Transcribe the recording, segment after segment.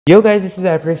Yo guys, this is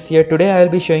Aprex here. Today I will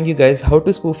be showing you guys how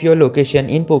to spoof your location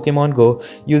in Pokemon Go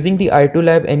using the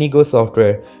iToolab AnyGo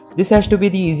software. This has to be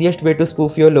the easiest way to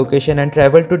spoof your location and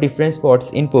travel to different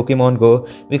spots in Pokemon Go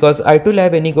because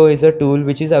iToolab AnyGo is a tool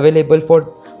which is available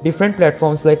for different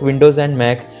platforms like Windows and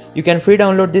Mac. You can free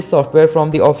download this software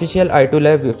from the official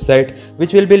iToolab website,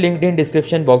 which will be linked in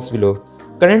description box below.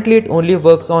 Currently it only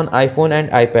works on iPhone and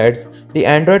iPads. The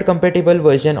Android compatible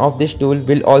version of this tool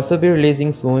will also be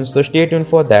releasing soon, so stay tuned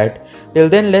for that. Till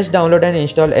then, let's download and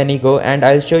install AnyGo and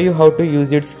I'll show you how to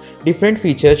use its different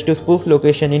features to spoof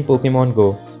location in Pokemon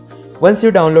Go. Once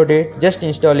you download it, just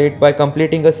install it by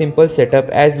completing a simple setup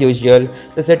as usual.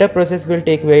 The setup process will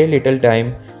take very little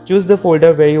time. Choose the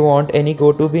folder where you want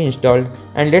AnyGo to be installed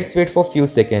and let's wait for few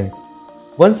seconds.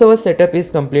 Once our setup is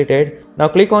completed, now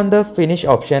click on the finish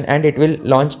option and it will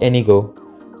launch AnyGo.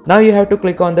 Now you have to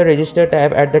click on the register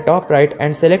tab at the top right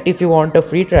and select if you want a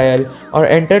free trial or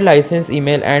enter license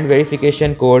email and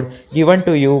verification code given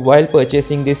to you while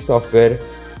purchasing this software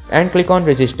and click on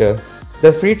register.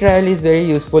 The free trial is very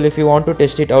useful if you want to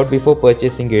test it out before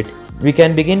purchasing it. We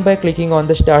can begin by clicking on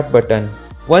the start button.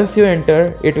 Once you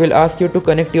enter, it will ask you to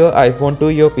connect your iPhone to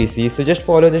your PC, so just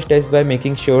follow the steps by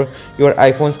making sure your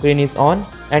iPhone screen is on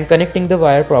and connecting the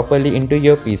wire properly into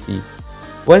your PC.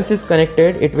 Once it's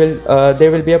connected,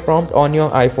 there will be a prompt on your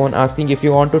iPhone asking if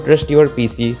you want to trust your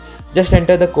PC. Just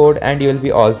enter the code and you will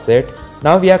be all set.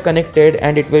 Now we are connected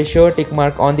and it will show a tick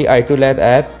mark on the iToolab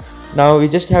app. Now we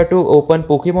just have to open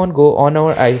Pokemon Go on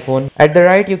our iPhone. At the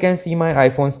right you can see my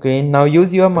iPhone screen. Now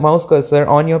use your mouse cursor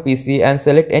on your PC and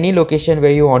select any location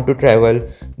where you want to travel.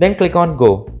 Then click on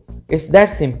Go. It's that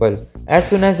simple. As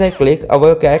soon as I click,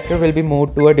 our character will be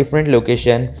moved to a different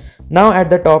location. Now at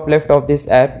the top left of this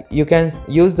app, you can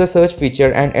use the search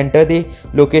feature and enter the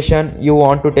location you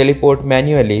want to teleport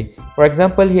manually. For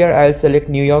example, here I'll select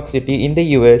New York City in the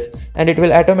US and it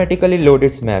will automatically load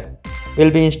its map. Will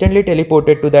be instantly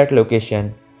teleported to that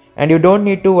location. And you don't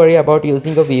need to worry about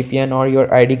using a VPN or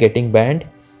your ID getting banned.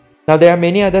 Now there are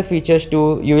many other features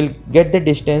too. You will get the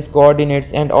distance,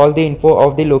 coordinates and all the info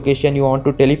of the location you want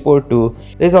to teleport to.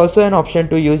 There is also an option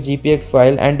to use GPX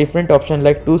file and different option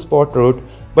like 2-spot route,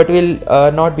 but we'll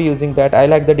not be using that. I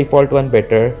like the default one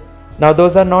better. Now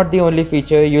those are not the only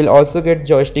feature, you will also get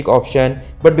joystick option,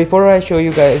 but before I show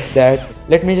you guys that,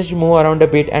 let me just move around a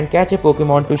bit and catch a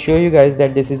Pokemon to show you guys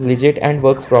that this is legit and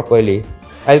works properly.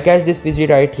 I'll catch this Pidgey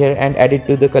right here and add it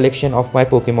to the collection of my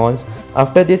Pokemons.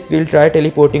 After this we'll try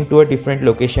teleporting to a different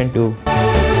location too.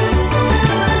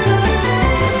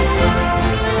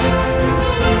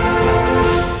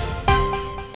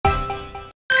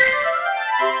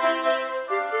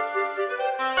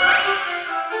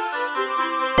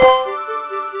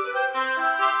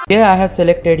 Here I have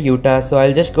selected Utah, so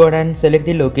I'll just go ahead and select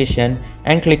the location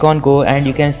and click on Go, and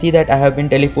you can see that I have been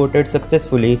teleported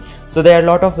successfully. So there are a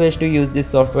lot of ways to use this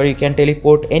software. You can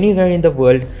teleport anywhere in the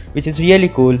world, which is really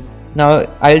cool. Now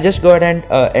I'll just go ahead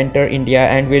and enter India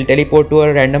and we'll teleport to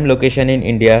a random location in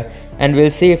India and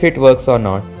we'll see if it works or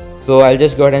not. So I'll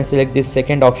just go ahead and select this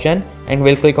second option and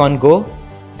we'll click on Go.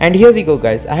 And here we go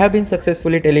guys, I have been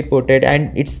successfully teleported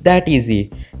and it's that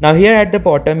easy. Now here at the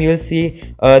bottom you will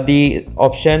see the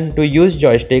option to use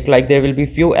joystick, like there will be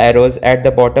few arrows at the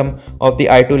bottom of the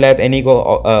iToolab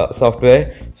AnyGo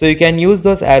software. So you can use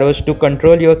those arrows to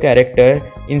control your character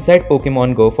inside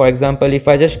Pokemon Go. For example, if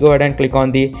I just go ahead and click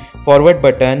on the forward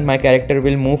button, my character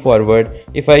will move forward.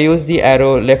 If I use the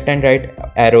arrow, left and right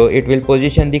arrow, it will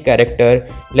position the character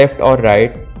left or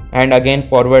right, and again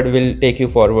forward will take you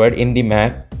forward in the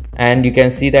map. And you can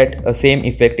see that same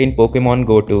effect in Pokemon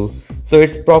Go too. So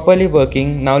it's properly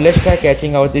working. Now let's try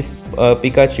catching out this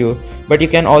Pikachu, but you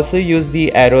can also use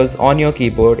the arrows on your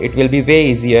keyboard. It will be way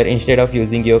easier instead of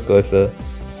using your cursor.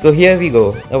 So here we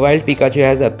go, a wild Pikachu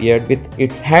has appeared with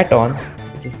its hat on,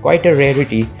 which is quite a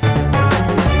rarity.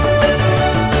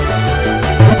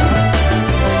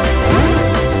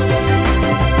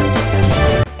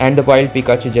 And the wild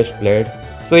Pikachu just played.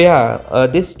 So yeah,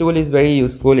 this tool is very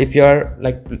useful if you are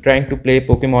like trying to play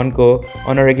Pokemon Go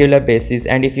on a regular basis,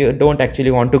 and if you don't actually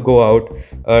want to go out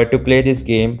to play this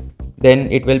game,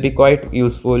 then it will be quite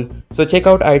useful. So check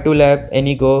out iToolab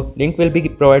AnyGo, link will be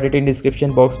provided in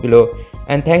description box below.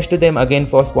 And thanks to them again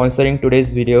for sponsoring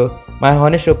today's video. My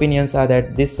honest opinions are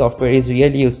that this software is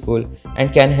really useful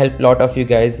and can help a lot of you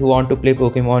guys who want to play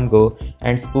Pokemon Go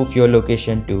and spoof your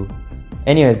location too.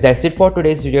 Anyways, that's it for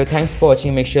today's video. Thanks for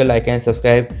watching. Make sure to like and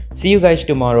subscribe. See you guys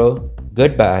tomorrow.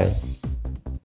 Goodbye.